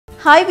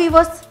Hi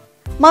weavers,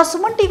 మా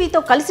సుమన్ టీవీతో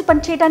కలిసి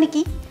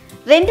పనిచేయడానికి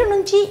 2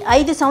 నుంచి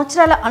 5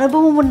 సంవత్సరాల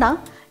అనుభవం ఉన్న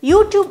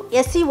యూట్యూబ్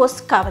ఎస్ఈఓస్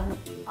కావాలను.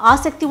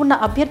 ఆసక్తి ఉన్న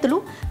అభ్యర్థులు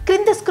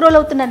క్రింద స్క్రోల్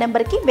అవుతున్న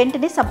నెంబర్కి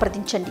వెంటనే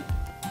సంప్రదించండి.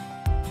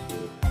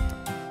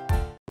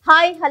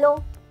 హాయ్ హలో,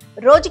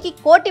 రోజుకి 1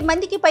 కోటి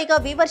మందికి పైగా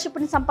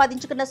వ్యూవర్షిప్ను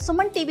సంపాదించుకున్న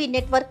సుమన్ టీవీ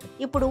నెట్వర్క్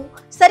ఇప్పుడు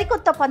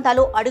సరికొత్త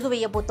పంతాలో అడుగు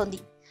వేయబోతోంది.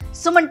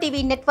 సుమన్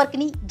టీవీ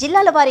నెట్వర్క్ని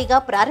జిల్లాల వారీగా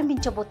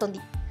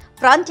ప్రారంభించబోతోంది.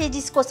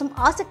 ఫ్రాంచైజీస్ కోసం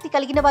ఆసక్తి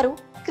కలిగిన వారు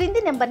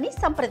క్రింది నెంబర్ని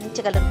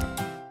సంప్రదించగలరు.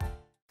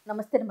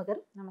 నమస్తే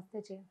రమ్మగారు. నమస్తే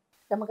జయ.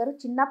 రమ్మగారు,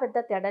 చిన్న పెద్ద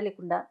తేడా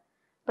లేకుండా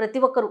ప్రతి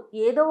ఒక్కరు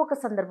ఏదో ఒక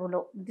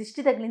సందర్భంలో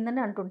దిష్టి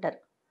తగిలిందని అంటుంటారు.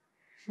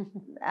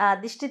 ఆ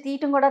దిష్టి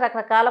తీయటం కూడా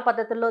రకరకాల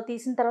పద్ధతుల్లో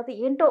తీసిన తర్వాత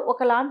ఏంటో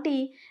ఒకలాంటి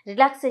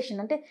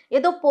రిలాక్సేషన్, అంటే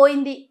ఏదో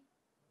పోయింది,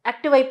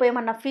 యాక్టివ్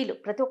అయిపోయామన్న ఫీల్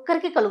ప్రతి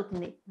ఒక్కరికి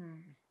కలుగుతుంది.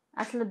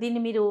 అసలు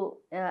దీన్ని మీరు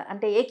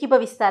అంటే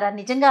ఏకీభవిస్తారా?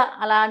 నిజంగా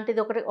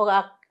అలాంటిది ఒక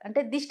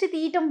అంటే దిష్టి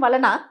తీయటం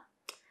వలన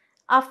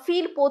ఆ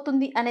ఫీల్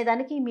పోతుంది అనే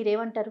దానికి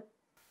మీరేమంటారు?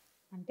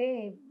 అంటే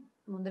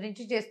ముందు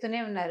నుంచి చేస్తూనే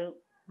ఉన్నారు,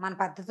 మన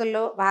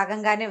పద్ధతుల్లో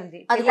భాగంగానే ఉంది.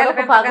 అది పిల్లల ఒక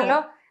పెంపకంలో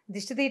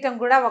దిష్టి తీయటం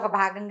కూడా ఒక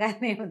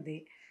భాగంగానే ఉంది.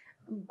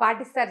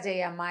 పాటిస్తారు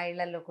జయ మా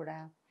ఇళ్లలో కూడా.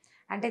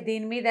 అంటే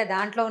దీని మీద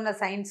దాంట్లో ఉన్న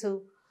సైన్సు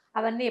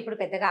అవన్నీ ఎప్పుడు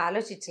పెద్దగా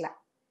ఆలోచించలా.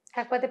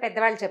 కాకపోతే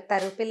పెద్దవాళ్ళు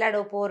చెప్తారు,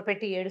 పిల్లాడు పోరు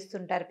పెట్టి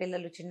ఏడుస్తుంటారు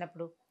పిల్లలు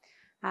చిన్నప్పుడు.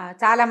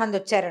 చాలామంది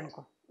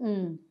వచ్చారనుకో,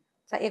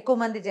 ఎక్కువ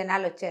మంది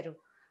జనాలు వచ్చారు,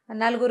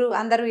 నలుగురు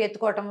అందరూ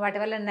ఎత్తుకోవటం, వాటి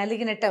వల్ల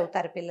నలిగినట్టు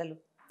అవుతారు పిల్లలు.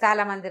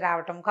 చాలామంది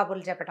రావటం,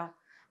 కబుర్లు చెప్పటం,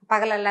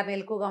 పగలల్లా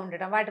మెలకుగా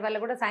ఉండటం, వాటి వల్ల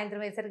కూడా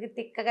సాయంత్రం అయ్యేసరికి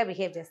తిక్కగా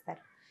బిహేవ్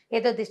చేస్తారు.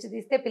 ఏదో దిష్టి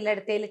తీస్తే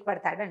పిల్లాడు తేలిక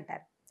పడతాడు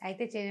అంటారు.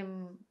 అయితే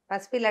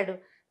పసిపిల్లాడు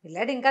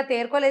ఇంకా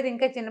తేరుకోలేదు,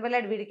 ఇంకా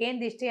చిన్నపిల్లాడు, వీడికి ఏం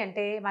దిష్టి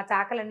అంటే మా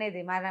చాకలు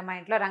అనేది మా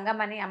ఇంట్లో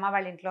రంగమ్మని అమ్మ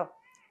వాళ్ళ ఇంట్లో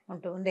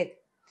ఉండేది.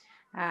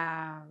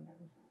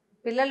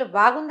 పిల్లలు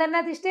బాగుందన్నా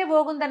దిష్టే,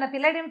 పోగుందన్న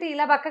పిల్లాడు ఏమిటి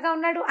ఇలా బక్కగా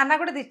ఉన్నాడు అన్నా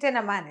కూడా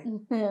దిష్టేనమ్మా అని.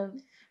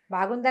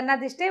 బాగుందన్నా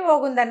దిష్టే,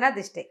 పోగుందన్నా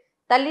దిష్టే.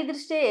 తల్లి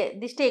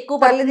దిష్టి ఎక్కువ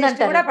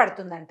కూడా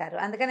పడుతుంది అంటారు.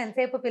 అందుకని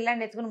ఎంతసేపు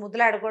పిల్లాడిని ఎత్తుకుని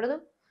ముద్దులు ఆడకూడదు,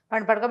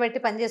 వాడిని పడుకోబెట్టి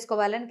పని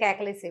చేసుకోవాలని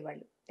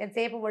కేకలేసేవాళ్ళు.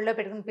 ఎంతసేపు ఒళ్ళో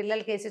పెట్టుకుని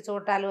పిల్లలకి వేసి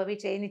చూటాలు అవి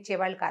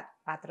చేయనిచ్చేవాళ్ళు కాదు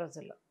పాత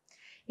రోజుల్లో.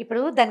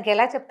 ఇప్పుడు దానికి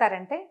ఎలా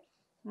చెప్తారంటే,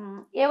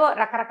 ఏవో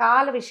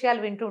రకరకాల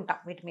విషయాలు వింటూ ఉంటాం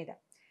వీటి మీద.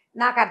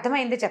 నాకు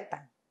అర్థమైంది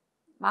చెప్తాను.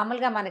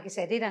 మామూలుగా మనకి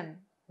శరీరం,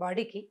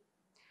 బాడీకి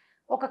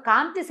ఒక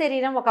కాంతి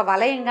శరీరం, ఒక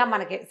వలయంగా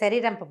మనకి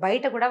శరీరం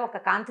బయట కూడా ఒక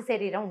కాంతి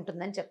శరీరం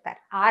ఉంటుందని చెప్తారు.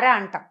 ఆరా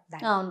అంటాం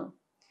దాన్ని. అవును,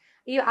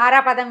 ఈ ఆరా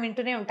పదం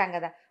వింటూనే ఉంటాం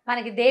కదా.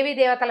 మనకి దేవీ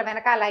దేవతల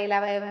వెనకాల ఇలా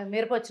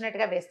మెరుపు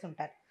వచ్చినట్టుగా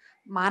వేస్తుంటారు.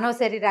 మానవ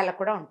శరీరాలకు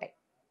కూడా ఉంటాయి.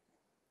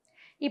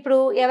 ఇప్పుడు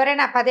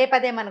ఎవరైనా పదే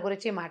పదే మన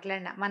గురించి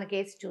మాట్లాడినా, మన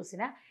కేసు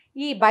చూసినా,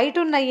 ఈ బయట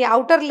ఉన్న ఈ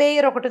ఔటర్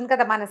లేయర్ ఒకటి ఉంది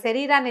కదా, మన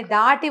శరీరాన్ని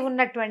దాటి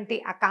ఉన్నటువంటి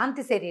ఆ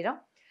కాంతి శరీరం,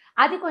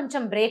 అది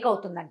కొంచెం బ్రేక్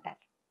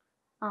అవుతుందంటారు.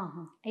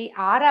 ఈ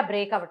ఆరా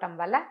బ్రేక్ అవ్వటం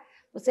వల్ల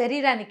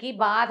శరీరానికి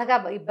బాధగా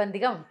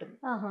ఇబ్బందిగా ఉంటుంది.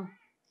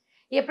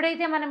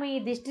 ఎప్పుడైతే మనం ఈ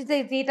దిష్టి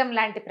తీయటం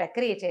లాంటి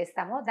ప్రక్రియ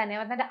చేస్తామో దాన్ని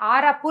ఏమంటే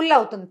ఆరా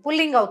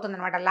పుల్లింగ్ అవుతుంది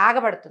అనమాట,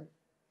 లాగబడుతుంది.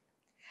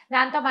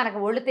 దాంతో మనకు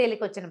ఒళ్ళు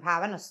తేలిక వచ్చిన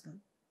భావన వస్తుంది.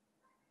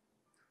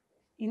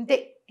 ఇంతే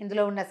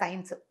ఇందులో ఉన్న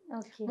సైన్స్.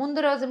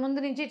 ముందు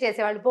నుంచి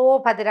చేసేవాళ్ళు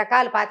 10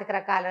 రకాలు 25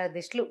 రకాల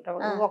దిష్టిలు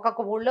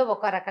ఒక్కొక్క ఊళ్ళో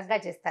ఒక్కో రకంగా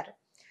చేస్తారు.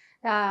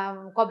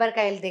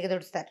 కొబ్బరికాయలు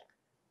దిగదుడుస్తారు,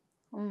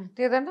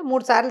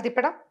 3 సార్లు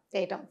తిప్పడం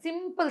చేయటం.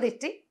 సింపుల్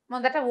దిష్టి.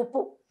 మొదట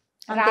ఉప్పు,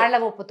 రాళ్ల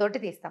ఉప్పుతోటి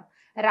తీస్తాం.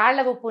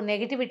 రాళ్ల ఉప్పు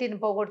నెగిటివిటీని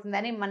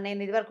పోగొడుతుందని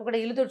నేను ఇదివరకు కూడా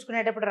ఇల్లు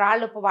తుడుచుకునేటప్పుడు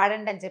రాళ్ళ ఉప్పు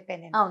వాడండి అని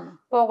చెప్పాను నేను.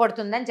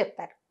 పోగొడుతుందని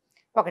చెప్తారు.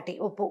 ఒకటి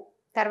ఉప్పు.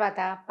 తర్వాత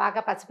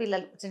బాగా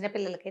పసిపిల్లలు,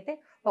 చిన్నపిల్లలకైతే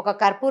ఒక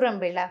కర్పూరం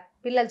బిళ్ళ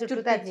పిల్లల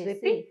చుట్టూ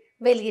తిప్పి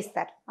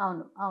వెలిగిస్తారు.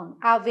 అవును అవును.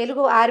 ఆ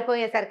వెలుగు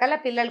ఆరిపోయేసరికల్లా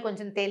పిల్లలు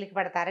కొంచెం తేలిక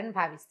పడతారని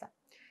భావిస్తాం.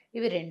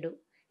 ఇవి 2.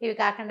 ఇవి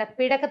కాకుండా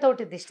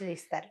పిడకతోటి దిష్టి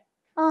తీస్తారు.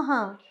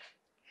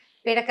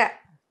 పిడక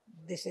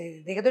దిష్టి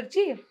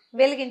దిగదుర్చి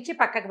వెలిగించి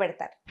పక్కకు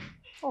పెడతారు.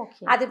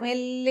 అది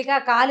మెల్లిగా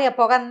కాలి ఆ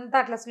పొగ అంతా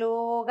అట్లా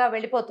స్లోగా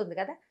వెళ్ళిపోతుంది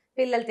కదా,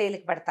 పిల్లలు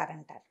తేలిక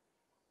పడతారంటారు.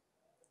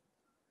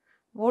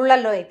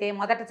 ఊళ్ళల్లో అయితే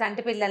మొదట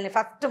చంటి పిల్లల్ని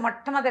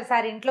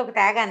మొట్టమొదటిసారి ఇంట్లోకి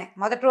తేగానే,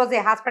 మొదటి రోజే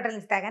హాస్పిటల్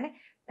నుంచి తేగానే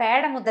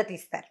పేడ ముద్ద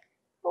తీస్తారు.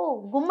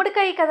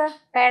 గుమ్మడికాయ కదా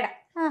పేడ.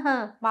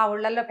 మా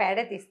ఊళ్ళల్లో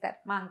పేడే తీస్తారు.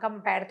 మా అంకమ్మ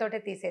పేడతోటే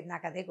తీసేది,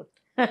 నాకు అదే గుర్తు.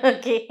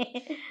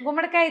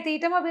 గుమ్మడికాయ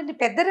తీయటం అవి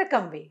పెద్ద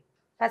రకంవి.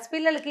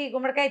 పసిపిల్లలకి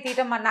గుమ్మడికాయ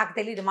తీయటం నాకు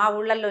తెలియదు, మా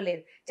ఊళ్ళల్లో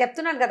లేదు.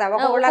 చెప్తున్నాను కదా,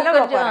 ఒక ఊళ్ళల్లో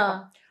ఒక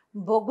రకం.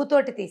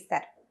 బొగ్గుతోటి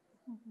తీస్తారు.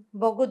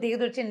 బొగ్గు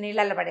దిగదుర్చి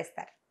నీళ్ళల్లో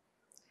పడేస్తారు.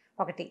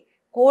 ఒకటి.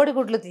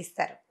 కోడిగుడ్లు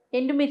తీస్తారు.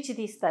 ఎండుమిర్చి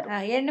తీస్తారు.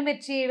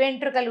 ఎండుమిర్చి,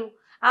 వెంట్రుకలు,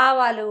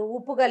 ఆవాలు,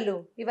 ఉప్పుగల్లు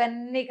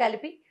ఇవన్నీ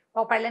కలిపి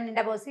ఒక పళ్ళ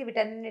నిండా పోసి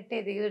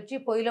వీటన్నిటిని దిగదుర్చి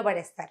పొయ్యిలో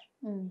పడేస్తారు.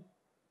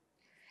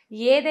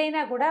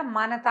 ఏదైనా కూడా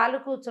మన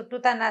తాలూకు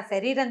చుట్టూతా, నా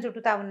శరీరం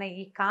చుట్టూతా ఉన్న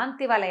ఈ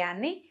కాంతి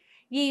వలయాన్ని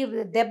ఈ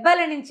దెబ్బల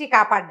నుంచి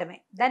కాపాడడమే,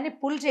 దాన్ని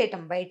పుల్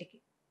చేయటం బయటికి.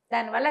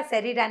 దానివల్ల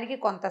శరీరానికి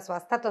కొంత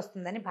స్వస్థత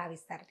వస్తుందని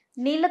భావిస్తారు.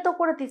 నీళ్లతో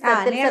కూడా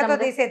తీస్తారు. నీళ్లతో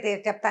తీసేది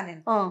చెప్తాను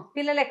నేను.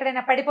 పిల్లలు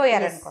ఎక్కడైనా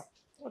పడిపోయారనుకో,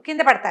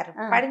 కింద పడతారు.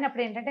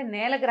 పడినప్పుడు ఏంటంటే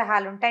నేల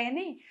గ్రహాలు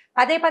ఉంటాయని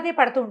పదే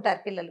పడుతూ ఉంటారు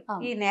పిల్లలు.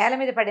 ఈ నేల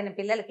మీద పడిన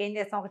పిల్లలకి ఏం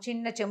చేస్తాం, ఒక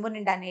చిన్న చెంబు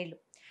నిండా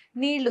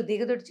నీళ్లు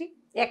దిగదుడిచి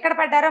ఎక్కడ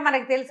పడ్డారో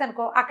మనకు తెలుసు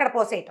అనుకో, అక్కడ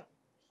పోసేయటం.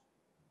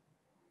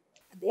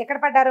 ఎక్కడ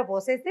పడ్డారో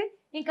పోసేస్తే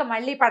ఇంకా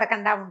మళ్ళీ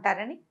పడకుండా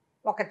ఉంటారని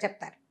ఒకరు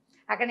చెప్తారు.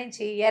 అక్కడి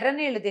నుంచి ఎర్ర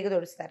నీళ్లు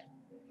దిగదొడుస్తారు.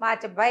 మా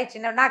అబ్బాయి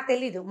చిన్న, నాకు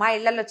తెలీదు, మా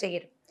ఇళ్లలో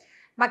చెయ్యరు.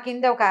 మా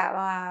కింద ఒక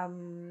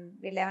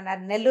వీళ్ళు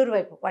ఏమన్నారు, నెల్లూరు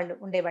వైపు వాళ్ళు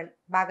ఉండేవాళ్ళు,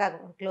 బాగా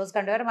క్లోజ్గా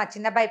ఉండేవారు. మా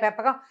చిన్నబ్బాయి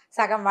పెంపకం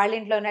సగం వాళ్ళ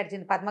ఇంట్లో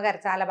నడిచింది. పద్మగారు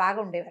చాలా బాగా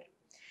ఉండేవారు.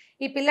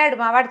 ఈ పిల్లాడు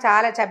మావాడు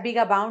చాలా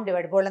చబ్బీగా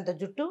బాగుండేవాడు, బోళ్ళంత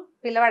జుట్టు,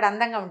 పిల్లవాడు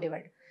అందంగా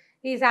ఉండేవాడు.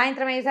 ఈ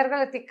సాయంత్రం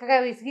అయ్యేసరికి తిక్కగా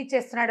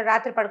విసిగిచ్చేస్తున్నాడు,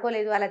 రాత్రి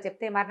పడుకోలేదు అలా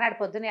చెప్తే, మర్నాడు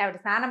పొద్దున్నే ఆవిడ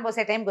స్నానం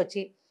పోసే టైంకి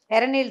వచ్చి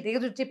ఎర్ర నీళ్ళు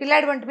దిగదుచ్చి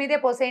పిల్లాడి ఒంటి మీదే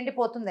పోసేయండి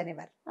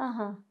పోతుందనేవారు.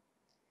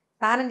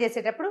 స్నానం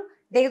చేసేటప్పుడు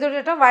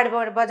దిగదుడటం, వాడి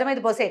భుజం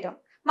మీద పోసేయటం,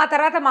 మా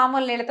తర్వాత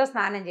మామూలు నీళ్ళతో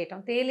స్నానం చేయటం,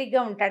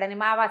 తేలిగ్గా ఉంటాడని.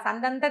 మా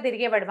సందంతా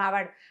తిరిగేవాడు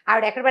మావాడు.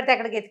 ఆవిడ ఎక్కడ పడితే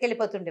అక్కడికి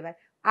ఎత్తుకెళ్ళిపోతుండేవారు.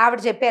 ఆవిడ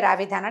చెప్పారు ఆ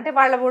విధానం, అంటే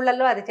వాళ్ళ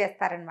ఊళ్ళల్లో అది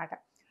చేస్తారనమాట.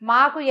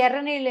 మాకు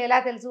ఎర్రనీళ్ళు ఎలా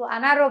తెలుసు,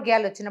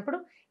 అనారోగ్యాలు వచ్చినప్పుడు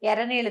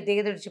ఎర్రనీళ్ళు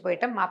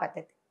దిగదుడిచిపోయటం మా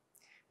పద్ధతి.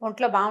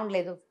 ఒంట్లో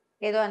బాగుండలేదు,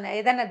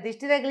 ఏదైనా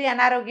దిష్టి తగిలి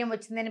అనారోగ్యం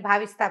వచ్చిందని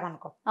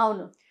భావిస్తామనుకో,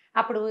 అవును,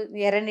 అప్పుడు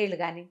ఎర్రనీళ్ళు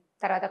కానీ,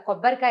 తర్వాత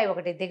కొబ్బరికాయ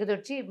ఒకటి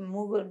దిగదుడిచి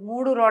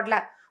 3 రోడ్ల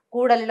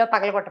కూడలిలో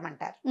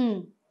పగలగొట్టమంటారు.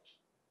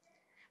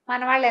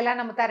 మన వాళ్ళు ఎలా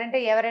నమ్ముతారంటే,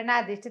 ఎవరైనా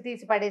దిష్టి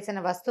తీసి పడేసిన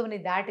వస్తువుని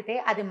దాటితే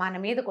అది మన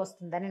మీదకి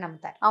వస్తుందని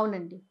నమ్ముతారు.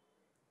 అవునండి.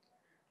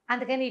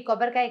 అందుకని ఈ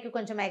కొబ్బరికాయకి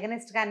కొంచెం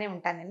ఎగనెస్ట్గానే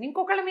ఉంటాను నేను.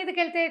 ఇంకొకళ్ళ మీదకి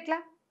వెళ్తే ఎట్లా,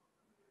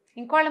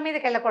 ఇంకోళ్ళ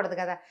మీదకి వెళ్ళకూడదు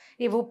కదా.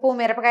 ఈ ఉప్పు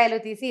మిరపకాయలు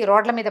తీసి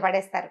రోడ్ల మీద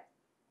పడేస్తారు.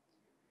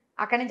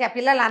 అక్కడి నుంచి ఆ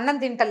పిల్లలు అన్నం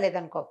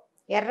తింటలేదనుకో,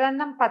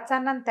 ఎర్రన్నం,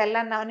 పచ్చన్నం,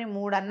 తెల్లన్నం అని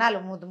 3 అన్నాలు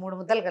 3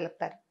 ముద్దలు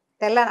కలుపుతారు.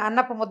 తెల్ల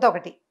అన్నపు ముద్ద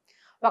ఒకటి,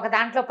 ఒక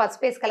దాంట్లో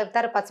పసుపు వేసి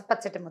కలుపుతారు,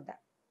 పచ్చటి ముద్ద,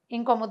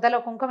 ఇంకో ముద్దలో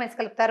కుంకుమ వేసి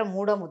కలుపుతారు,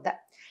 3వ ముద్ద.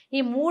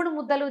 ఈ 3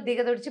 ముద్దలు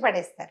దిగదుడిచి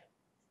పడేస్తారు.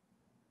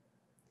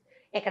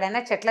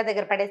 ఎక్కడైనా చెట్ల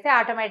దగ్గర పడేస్తే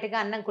ఆటోమేటిక్గా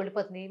అన్నం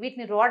కుళ్ళిపోతుంది.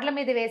 వీటిని రోడ్ల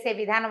మీద వేసే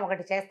విధానం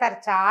ఒకటి చేస్తారు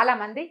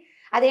చాలామంది.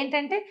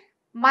 అదేంటంటే,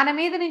 మన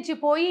మీద నుంచి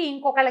పోయి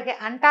ఇంకొకళ్ళకి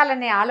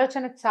అంటాలనే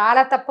ఆలోచన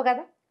చాలా తప్పు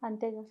కదా.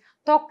 అంతేగా,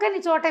 తొక్కని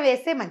చోట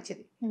వేస్తే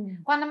మంచిది.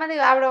 కొంతమంది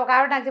ఒక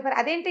ఆవిడ నాకు చెప్పారు,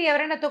 అదేంటి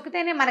ఎవరైనా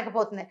తొక్కితేనే మనకి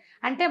పోతుంది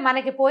అంటే,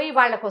 మనకి పోయి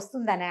వాళ్ళకి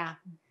వస్తుందనా?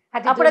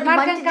 అది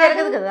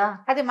జరగదు కదా.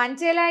 అది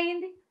మంచి ఎలా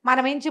అయింది?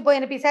 మనం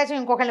ఎంచిపోయిన పిశాచం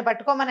ఇంకొకరిని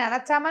పట్టుకోమని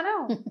అనొచ్చా మనం?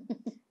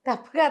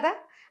 తప్పు కదా,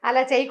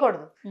 అలా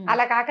చేయకూడదు.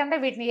 అలా కాకుండా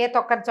వీటిని ఏ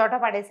తొక్కని చోట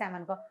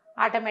పడేసామనుకో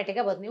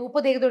ఆటోమేటిక్గా పోతుంది. ఉప్పు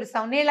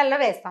దిగదుడుస్తాం, నీళ్ళల్లో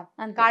వేస్తాం,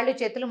 కాళ్ళు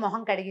చేతులు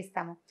మొహం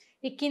కడిగిస్తాము.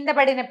 ఈ కింద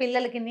పడిన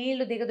పిల్లలకి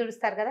నీళ్లు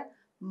దిగదుడుస్తారు కదా,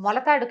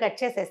 మొలతాడు కట్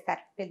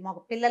చేసేస్తారు.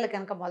 పిల్లలు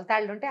కనుక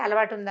మొలతాళ్ళు ఉంటే,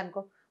 అలవాటు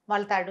ఉందనుకో,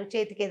 మొలతాడు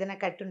చేతికి ఏదైనా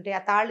కట్టుంటే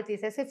ఆ తాళ్ళు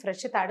తీసేసి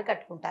ఫ్రెష్ తాడు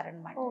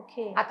కట్టుకుంటారనమాట.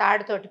 ఆ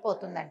తాడుతోటి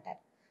పోతుందంటారు.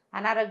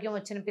 అనారోగ్యం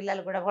వచ్చిన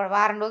పిల్లలు కూడా,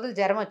 వారం రోజులు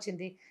జ్వరం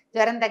వచ్చింది,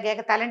 జ్వరం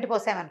తగ్గాక తలంటి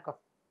పోసామనుకో,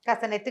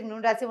 కాస్త నెత్తికి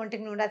నూనె రాసి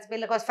ఒంటికి నూనె రాసి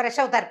పిల్లలు కోసం ఫ్రెష్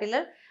అవుతారు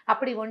పిల్లలు.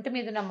 అప్పుడు ఈ ఒంటి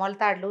మీద ఉన్న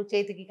మొలతాడులు,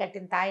 చేతికి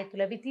కట్టిన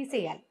తాయెత్తులు అవి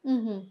తీసేయాలి,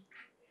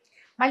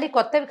 మళ్ళీ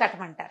కొత్తవి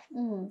కట్టమంటారు.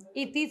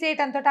 ఈ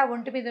తీసేయటంతో ఆ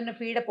ఒంటి మీద ఉన్న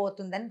పీడ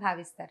పోతుందని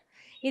భావిస్తారు.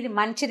 ఇది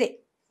మంచిదే.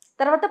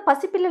 తర్వాత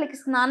పసిపిల్లలకి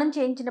స్నానం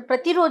చేయించిన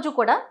ప్రతిరోజు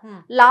కూడా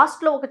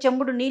లాస్ట్ లో ఒక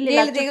చెంబుడు నీళ్ళు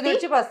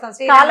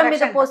కాళ్ళ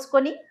మీద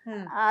పోసుకొని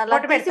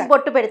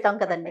బొట్టు పెడతాం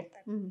కదండి.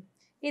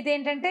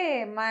 ఇదేంటంటే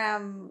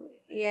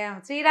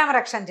శ్రీరామ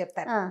రక్ష అని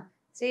చెప్తారు.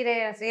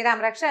 శ్రీరామ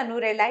రక్ష,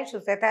 100 ఏళ్ళ ఆయుష్,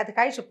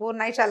 శతాధికాయుష్,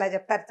 పూర్ణాయుష్ అలా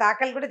చెప్తారు.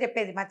 చాకలు కూడా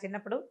చెప్పేది మా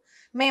చిన్నప్పుడు.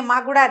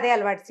 మాకు కూడా అదే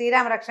అలవాటు.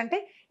 శ్రీరామ రక్ష అంటే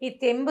ఈ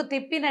తెంబు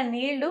తిప్పిన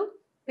నీళ్లు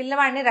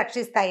పిల్లవాడిని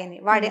రక్షిస్తాయని,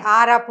 వాడి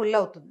ఆరా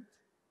పుల్లవుతుంది,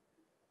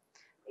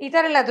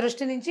 ఇతరుల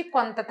దృష్టి నుంచి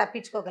కొంత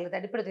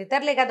తప్పించుకోగలుగుతాడు. ఇప్పుడు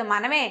ఇతరులే కాదు,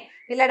 మనమే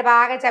పిల్లడు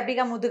బాగా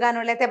చబ్బిగా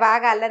ముద్దుగాను, లేకపోతే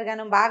బాగా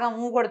అల్లరిగాను, బాగా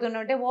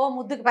కొడుతుంటే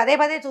ముద్దుకి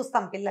పదే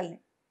చూస్తాం పిల్లల్ని,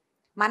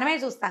 మనమే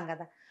చూస్తాం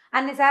కదా.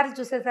 అన్నిసార్లు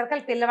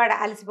చూసేసరికి పిల్లవాడు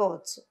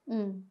అలసిపోవచ్చు.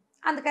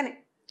 అందుకని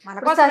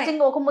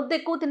సహజంగా ఒక ముద్ద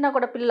ఎక్కువ తిన్నా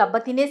కూడా పిల్లలు అబ్బా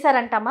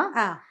తినేసారంటామా,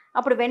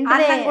 అప్పుడు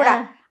వెంటనే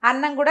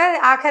అన్నం కూడా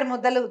ఆఖరి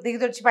ముద్దలు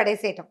దిగదొచ్చి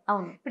పడేసేయటం.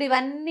 అవును, ఇప్పుడు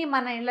ఇవన్నీ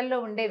మన ఇళ్లలో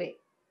ఉండేవే,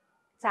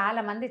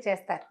 చాలా మంది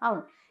చేస్తారు.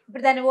 అవును,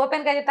 ఇప్పుడు దాన్ని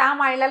ఓపెన్గా చెప్తే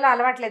మా ఇళ్లలో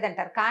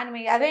అలవాట్లేదంటారు.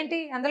 కానీ అదేంటి,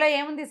 అందులో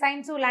ఏముంది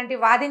సైన్స్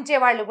లాంటివి వాదించే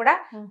వాళ్ళు కూడా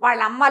వాళ్ళ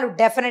అమ్మలు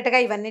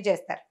డెఫినెట్గా ఇవన్నీ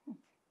చేస్తారు.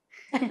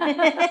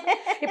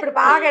 ఇప్పుడు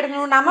బాగా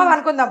నువ్వు నమ్మవు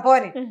అనుకుందాం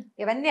పోని,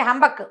 ఇవన్నీ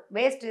హంబక్,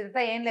 వేస్ట్,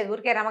 ఇదంతా ఏం లేదు,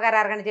 ఊరికే రమ్మగారు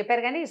అరగని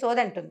చెప్పారు కానీ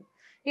సోదంటుంది.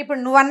 ఇప్పుడు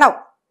నువ్వు అన్నావు,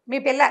 మీ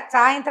పిల్ల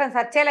సాయంత్రం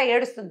సచ్చేలా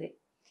ఏడుస్తుంది,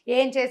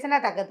 ఏం చేసినా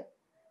తగ్గదు.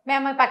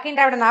 మేము పక్కింటి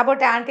ఆవిడ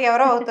నాబోటి ఆంటీ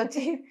ఎవరో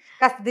వచ్చి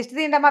కాస్త దిష్టి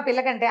తీయండమ్మా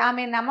పిల్లకంటే,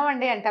 ఆమె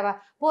నమ్మవండి అంటావా,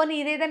 పోనీ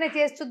ఇదేదైనా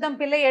చేసి చూద్దాం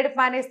పిల్ల ఏడుపు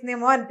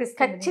మానేస్తుందేమో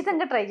అనిపిస్తుంది.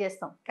 ఖచ్చితంగా ట్రై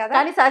చేస్తాం కదా,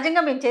 కానీ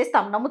సహజంగా మేము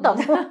చేస్తాం,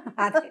 నమ్ముతాము.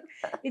 అదే,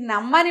 ఈ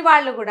నమ్మని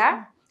వాళ్ళు కూడా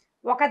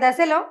ఒక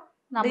దశలో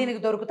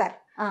దీనికి దొరుకుతారు.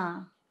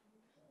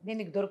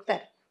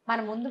 మన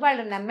ముందు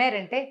వాళ్ళు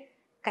నమ్మారంటే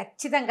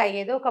ఖచ్చితంగా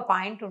ఏదో ఒక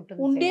పాయింట్ ఉంటుంది.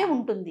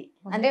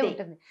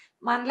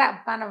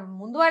 మన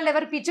ముందు వాళ్ళు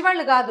ఎవరు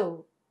పిచ్చివాళ్ళు కాదు.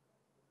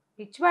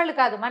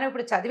 మనం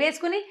ఇప్పుడు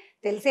చదివేసుకుని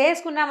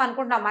తెలిసేసుకున్నాం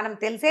అనుకుంటున్నాం. మనం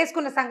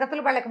తెలిసేసుకున్న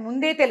సంగతులు వాళ్ళకి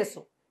ముందే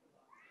తెలుసు.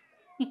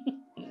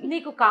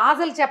 నీకు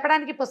కాజులు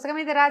చెప్పడానికి పుస్తకం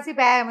మీద రాసి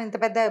ఇంత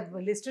పెద్ద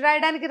లిస్టు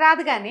రాయడానికి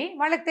రాదు, కానీ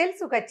వాళ్ళకి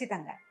తెలుసు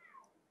ఖచ్చితంగా.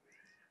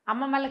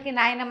 అమ్మమ్మలకి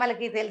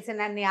నాయనమ్మలకి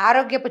తెలిసినన్ని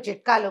ఆరోగ్యపు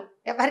చిట్కాలు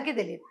ఎవరికి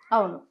తెలియదు.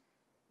 అవును,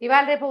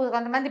 ఇవాళ రేపు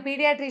కొంతమంది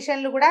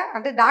పీడియాట్రిషియన్లు కూడా,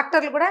 అంటే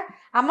డాక్టర్లు కూడా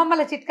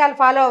అమ్మమ్మల చిట్కాలు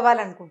ఫాలో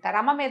అవ్వాలనుకుంటారు.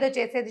 అమ్మమ్మ ఏదో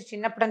చేసేది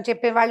చిన్నప్పుడు అని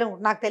చెప్పేవాళ్ళు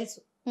నాకు తెలుసు.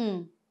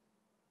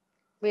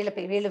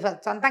 వీళ్ళు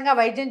సొంతంగా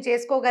వైద్యం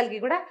చేసుకోగలిగి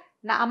కూడా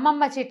నా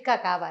అమ్మమ్మ చిట్కా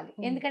కావాలి.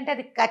 ఎందుకంటే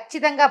అది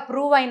ఖచ్చితంగా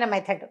ప్రూవ్ అయిన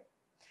మెథడ్.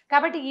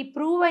 కాబట్టి ఈ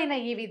ప్రూవ్ అయిన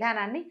ఈ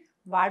విధానాన్ని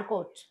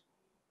వాడుకోవచ్చు.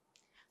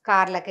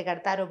 కార్లకి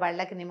కడతారు,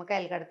 బళ్ళకి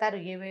నిమ్మకాయలు కడతారు,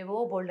 ఏవేవో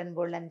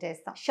బోల్డన్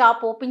చేస్తాం.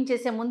 షాప్ ఓపెన్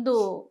చేసే ముందు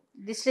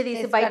దిష్టి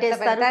తీసి బయట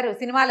వేస్తారు.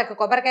 సినిమాలకు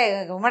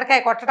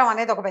గుమ్మడికాయ కొట్టడం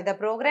అనేది ఒక పెద్ద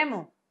ప్రోగ్రాము.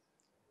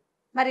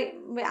 మరి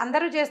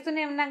అందరూ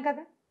చేస్తూనే ఉన్నాం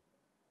కదా.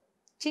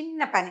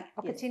 చిన్న పని,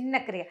 ఒక చిన్న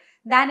క్రియ,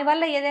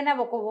 దానివల్ల ఏదైనా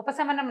ఒక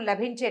ఉపశమనం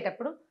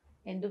లభించేటప్పుడు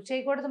ఎందుకు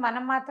చేయకూడదు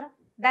మనం మాత్రం?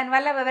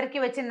 దానివల్ల ఎవరికి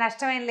వచ్చిన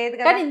నష్టం ఏం లేదు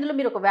కదా. కానీ ఇందులో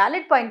మీరు ఒక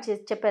వ్యాలిడ్ పాయింట్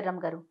చెప్పారు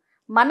రమ్మ గారు.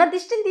 మన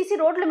దిష్టిని తీసి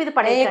రోడ్ల మీద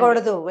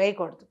వేయకూడదు.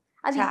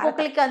 అది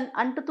ఇంకొకరికి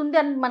అంటుతుంది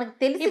అని మనకు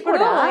తెలిసి ఇప్పుడు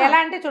ఎలా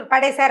అంటే చూడు,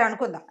 పడేశారు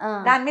అనుకుందాం,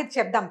 దాని మీద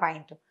చెప్దాం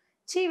పాయింట్.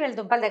 వీళ్ళ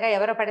దుంపల దగ్గర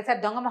ఎవరో పడేశారు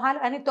దొంగ మొహాలు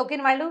అని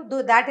తొక్కిన వాళ్ళు,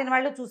 దాటిన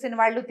వాళ్ళు, చూసిన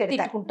వాళ్ళు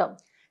తిట్టుకుంటాం.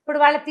 ఇప్పుడు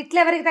వాళ్ళ తిట్లు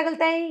ఎవరికి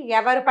తగులుతాయి?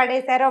 ఎవరు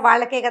పడేశారో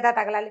వాళ్ళకే కదా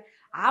తగలాలి.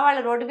 వాళ్ళ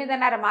రోడ్డు మీద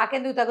అన్నారు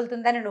మాకెందుకు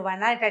తగులుతుందని నువ్వు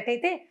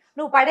అనేటట్టయితే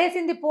నువ్వు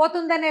పడేసింది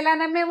పోతుందని ఎలా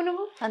నమ్మేవు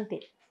నువ్వు?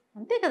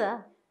 అంతే కదా.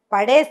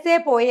 పడేస్తే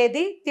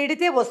పోయేది,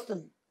 తిడితే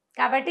వస్తుంది.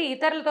 కాబట్టి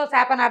ఇతరులతో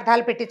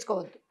శాపనార్థాలు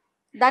పెట్టించుకోవద్దు.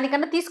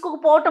 దానికన్నా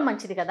తీసుకోకపోవటం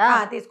మంచిది కదా.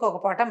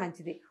 తీసుకోకపోవటం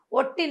మంచిది.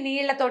 ఒట్టి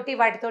నీళ్లతోటి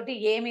వాటితోటి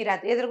ఏమీ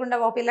రాదు. ఎదురుగుండా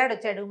ఒక పిల్లాడు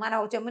వచ్చాడు, మనం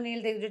ఒక చెంబు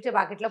నీళ్ళు దగ్గర వచ్చి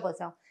బాకెట్లో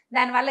పోసాం,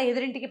 దానివల్ల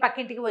ఎదురింటికి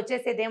పక్కింటికి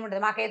వచ్చేసేది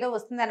ఏముండదు, మాకేదో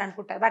వస్తుందని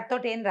అనుకుంటారు.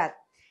 వాటితోటి ఏం రాదు.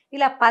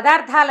 ఇలా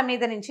పదార్థాల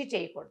మీద నుంచి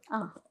చేయకూడదు.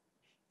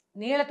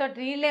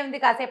 నీళ్ళే ఉంది,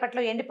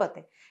 కాసేపట్లో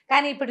ఎండిపోతాయి.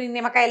 కానీ ఇప్పుడు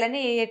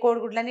నిమ్మకాయలని,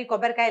 కోడిగుడ్లని,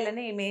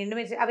 కొబ్బరికాయలని,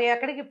 ఎండుమిర్చి అవి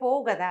ఎక్కడికి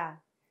పోవు కదా.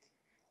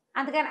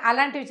 అందుకని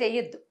అలాంటివి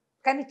చెయ్యొద్దు.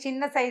 కానీ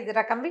చిన్న సైజు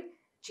రకంవి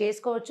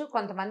చేసుకోవచ్చు.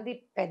 కొంతమంది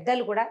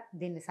పెద్దలు కూడా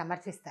దీన్ని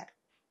సమర్థిస్తారు,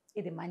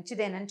 ఇది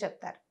మంచిదేనని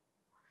చెప్తారు.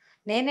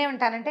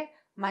 నేనేమంటానంటే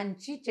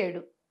మంచి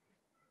చెడు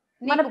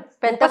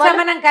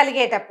ఉపశమనం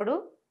కలిగేటప్పుడు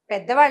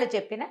పెద్దవాళ్ళు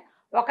చెప్పిన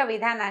ఒక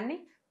విధానాన్ని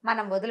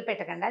మనం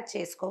వదిలిపెట్టకుండా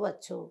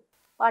చేసుకోవచ్చు.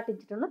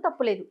 పాటించడంలో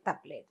తప్పులేదు.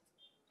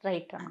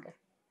 రైట్ రమ్మ గారు.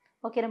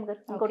 ఓకే రమ్మ గారు,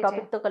 ఇంకో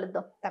టాపిక్తో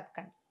కలుద్దాం.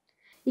 తప్పకుండా.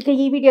 ఇక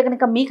ఈ వీడియో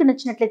కనుక మీకు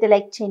నచ్చినట్లయితే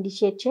లైక్ చేయండి,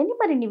 షేర్ చేయండి.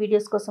 మరిన్ని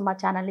వీడియోస్ కోసం మా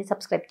ఛానల్ని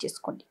సబ్స్క్రైబ్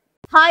చేసుకోండి.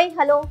 Hi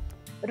hello.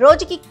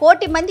 రోజుకి 1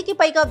 కోటి మందికి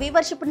పైగా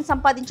వ్యూవర్షిప్ని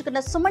సంపాదించుకున్న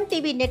సుమన్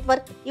టీవీ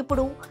నెట్వర్క్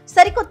ఇప్పుడు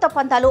సరికొత్త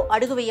పంతాలో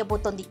అడుగు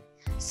వేయబోతోంది.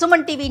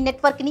 సుమన్ టీవీ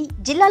నెట్వర్క్ని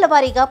జిల్లాల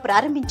వారీగా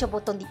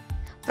ప్రారంభించబోతోంది.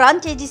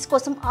 ఫ్రాంచైజీస్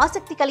కోసం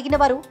ఆసక్తి కలిగిన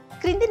వారు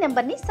క్రింది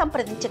నెంబర్ని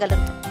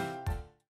సంప్రదించగలరు.